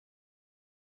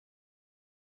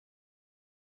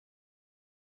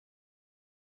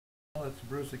It's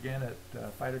Bruce again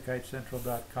at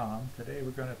fighterkitecentral.com. Today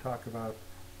we're going to talk about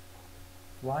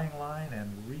flying line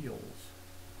and reels.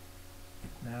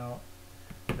 Now,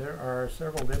 there are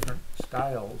several different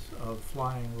styles of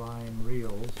flying line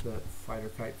reels that fighter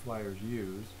kite flyers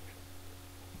use,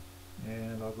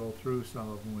 and I'll go through some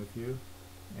of them with you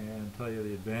and tell you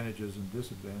the advantages and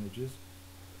disadvantages,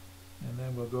 and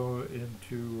then we'll go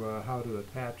into how to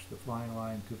attach the flying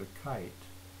line to the kite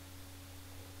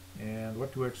and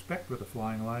what to expect with a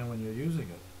flying line when you're using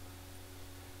it.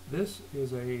 This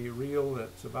is a reel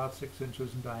that's about 6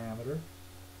 inches in diameter.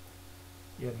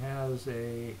 It has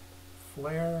a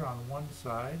flare on one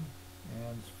side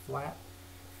and flat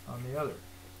on the other.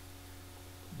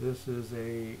 This is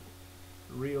a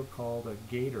reel called a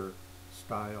gator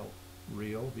style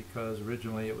reel because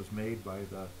originally it was made by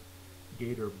the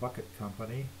Gator Bucket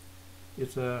Company.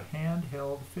 It's a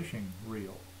handheld fishing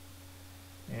reel,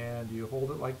 and you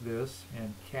hold it like this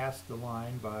and cast the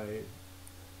line by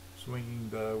swinging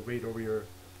the weight over your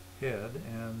head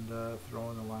and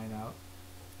throwing the line out,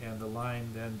 and the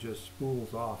line then just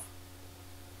spools off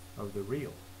of the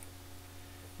reel.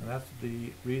 And that's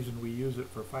the reason we use it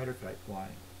for fighter kite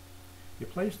flying. You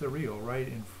place the reel right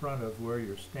in front of where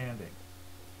you're standing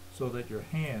so that your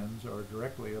hands are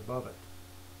directly above it,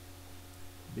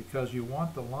 because you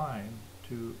want the line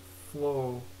to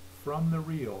flow from the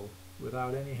reel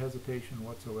without any hesitation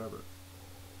whatsoever.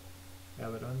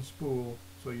 Have it unspool,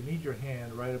 so you need your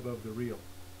hand right above the reel.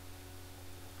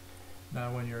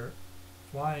 Now when you're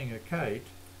flying a kite,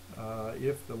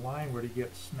 if the line were to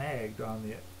get snagged on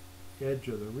the edge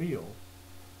of the reel,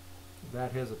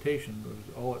 that hesitation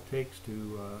is all it takes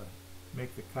to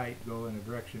make the kite go in a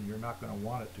direction you're not going to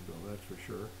want it to go, that's for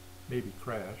sure. Maybe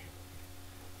crash.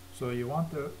 So you want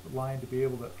the line to be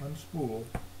able to unspool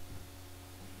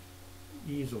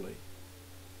easily.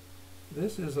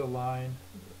 This is a line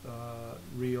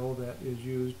reel that is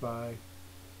used by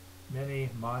many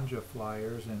manja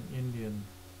flyers and Indian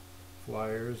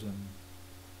flyers and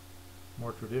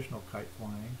more traditional kite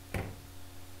flying.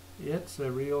 It's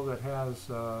a reel that has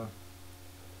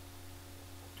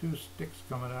two sticks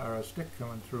coming out, or a stick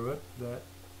coming through it, that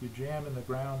you jam in the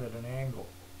ground at an angle.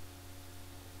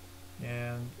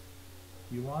 And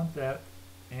you want that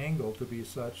angle to be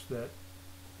such that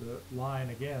the line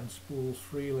again spools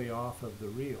freely off of the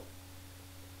reel.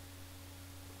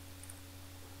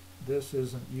 This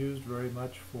isn't used very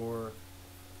much for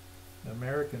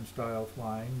American style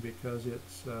flying because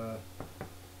it's a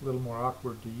little more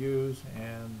awkward to use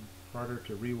and harder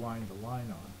to rewind the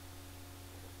line on.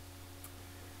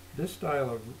 This style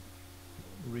of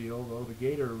reel, though, the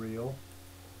gator reel,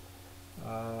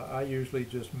 I usually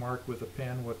just mark with a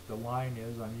pen what the line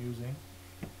is I'm using,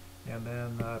 and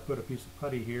then put a piece of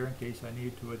putty here in case I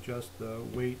need to adjust the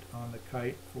weight on the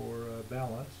kite for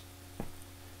balance.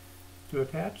 To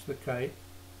attach the kite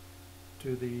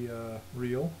to the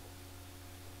reel,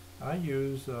 I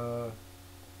use, well,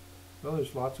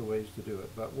 there's lots of ways to do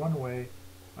it, but one way,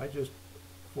 I just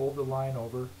fold the line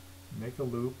over, make a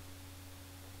loop,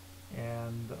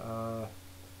 and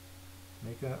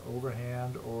make an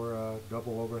overhand or a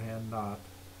double overhand knot.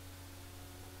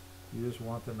 You just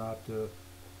want the knot to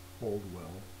hold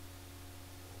well.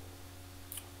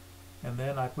 And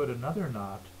then I put another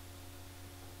knot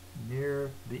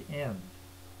near the end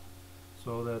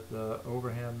so that the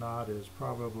overhand knot is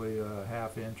probably a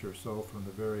 ½ inch or so from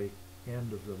the very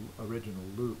end of the original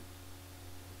loop.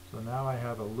 So now I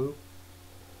have a loop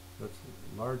that's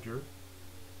larger,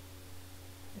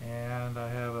 and I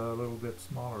have a little bit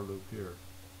smaller loop here.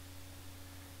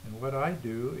 And what I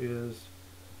do is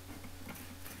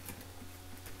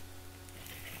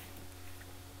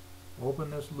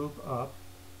open this loop up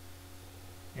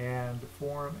and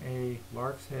form a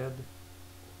lark's head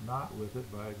knot with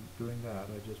it by doing that.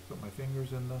 I just put my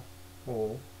fingers in the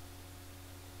hole,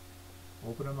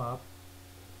 open them up,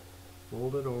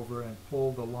 fold it over, and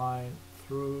pull the line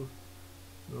through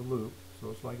the loop, so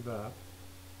it's like that.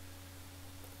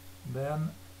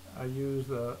 Then I use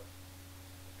the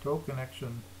toe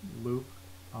connection loop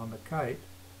on the kite,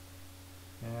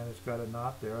 and it's got a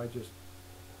knot there. I just,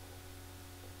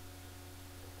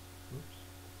 oops,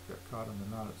 got caught in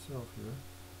the knot itself here.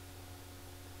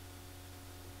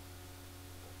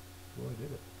 Boy,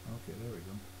 did it. Okay, there we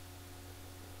go.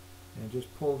 And just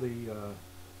pull the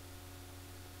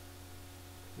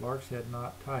lark's head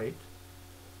knot tight,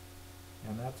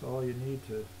 and that's all you need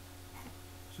to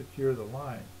secure the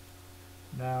line.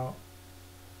 Now,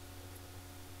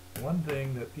 one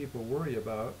thing that people worry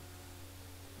about,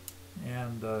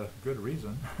 and good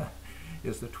reason,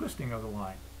 is the twisting of the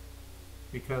line.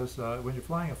 Because when you're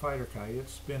flying a fighter kite,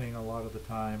 it's spinning a lot of the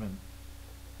time, and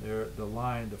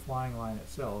the flying line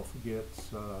itself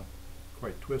gets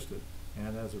quite twisted,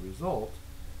 and as a result,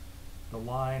 the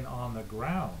line on the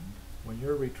ground, when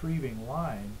you're retrieving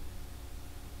line,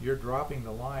 you're dropping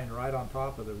the line right on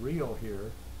top of the reel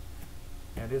here,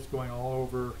 and it's going all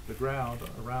over the ground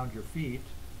around your feet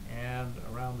and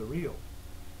around the reel.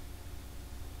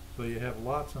 So you have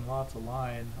lots and lots of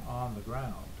line on the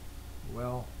ground.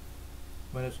 Well,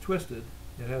 when it's twisted,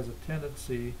 it has a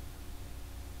tendency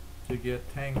to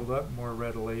get tangled up more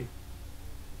readily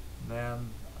than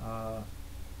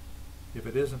if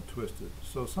it isn't twisted.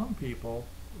 So some people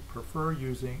prefer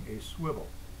using a swivel.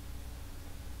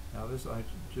 Now this I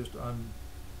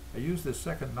use this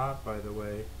second knot, by the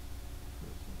way,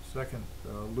 second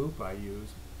loop I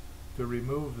use to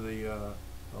remove the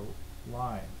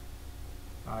line.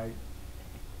 I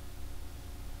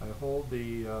hold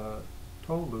the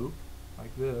toe loop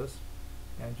like this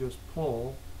and just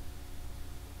pull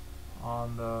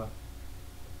on the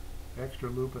extra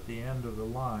loop at the end of the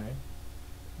line,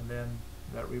 and then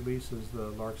that releases the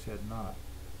lark's head knot.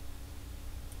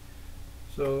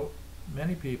 So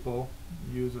many people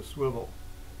use a swivel,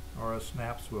 or a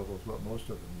snap swivel is what most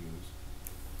of them use.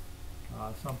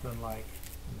 Something like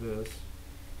this.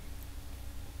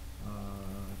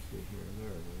 Let's see here,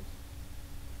 there it is.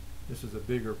 This is a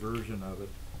bigger version of it.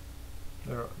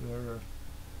 They're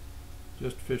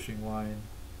just fishing line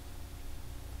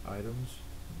items.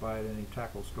 Buy at any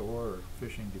tackle store or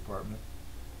fishing department.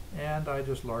 And I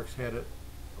just lark's head it,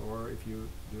 or if you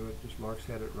do it, just lark's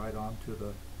head it right onto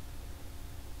the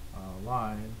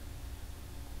line.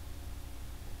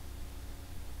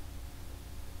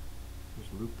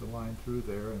 Just loop the line through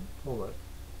there and pull it,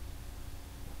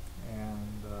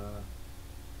 and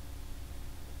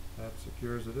that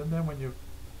secures it. And then when you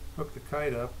hook the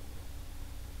kite up,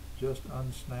 just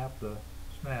unsnap the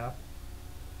snap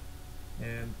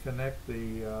and connect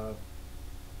the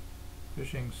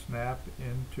fishing snap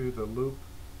into the loop,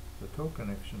 the toe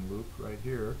connection loop right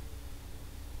here.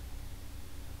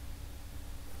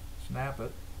 Snap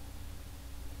it,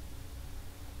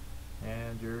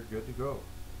 and you're good to go.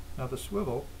 Now the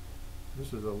swivel,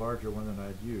 this is a larger one than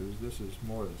I'd use. This is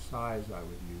more the size I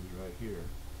would use right here.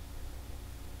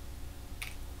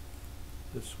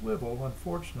 The swivel,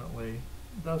 unfortunately,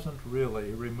 doesn't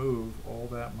really remove all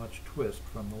that much twist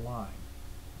from the line.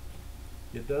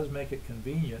 It does make it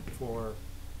convenient for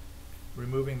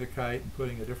removing the kite and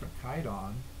putting a different kite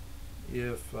on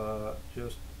if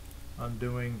just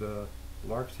undoing the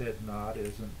lark's head knot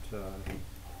isn't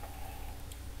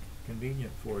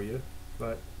convenient for you.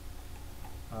 But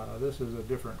this is a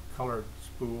different colored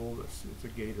spool. It's a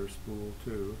gator spool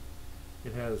too.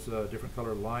 It has a different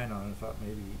colored line on it. I thought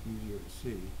maybe easier to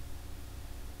see.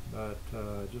 But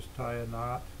just tie a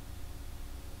knot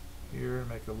here,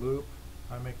 make a loop.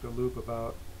 I make the loop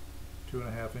about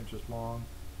 2.5 inches long,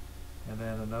 and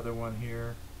then another one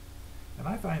here. And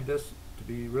I find this to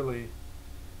be really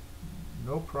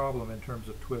no problem in terms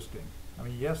of twisting. I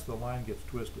mean, yes, the line gets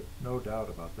twisted, no doubt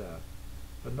about that,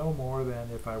 but no more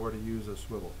than if I were to use a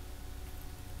swivel.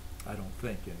 I don't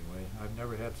think, anyway. I've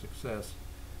never had success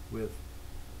with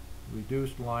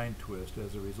reduced line twist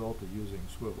as a result of using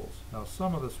swivels. Now,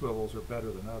 some of the swivels are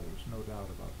better than others, no doubt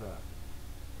about that.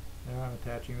 There I'm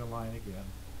attaching the line again.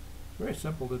 It's very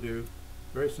simple to do,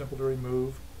 very simple to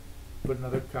remove. Put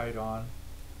another kite on,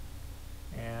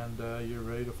 and you're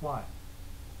ready to fly.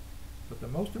 But the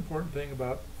most important thing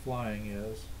about flying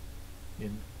is,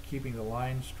 in keeping the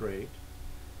line straight,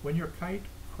 when your kite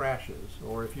crashes,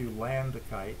 or if you land a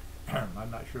kite,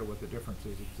 I'm not sure what the difference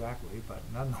is exactly, but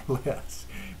nonetheless,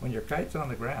 when your kite's on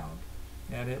the ground,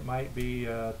 and it might be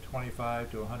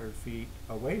 25 to 100 feet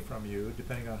away from you,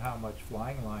 depending on how much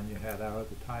flying line you had out at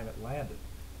the time it landed,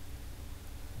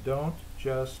 don't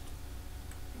just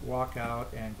walk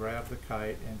out and grab the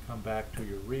kite and come back to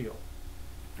your reel.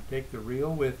 Take the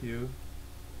reel with you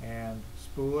and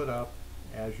spool it up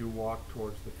as you walk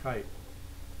towards the kite.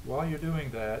 While you're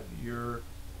doing that, you're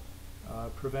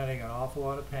preventing an awful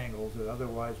lot of tangles that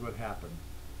otherwise would happen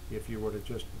if you were to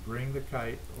just bring the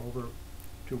kite over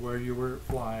to where you were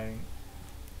flying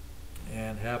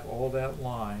and have all that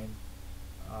line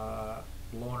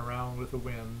blowing around with the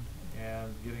wind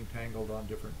and getting tangled on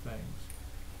different things.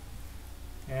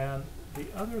 And the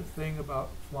other thing about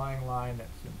flying line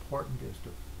that's important is to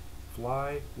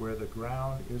fly where the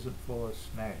ground isn't full of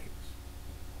snags.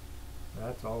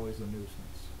 That's always a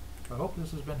nuisance. I hope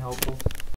this has been helpful.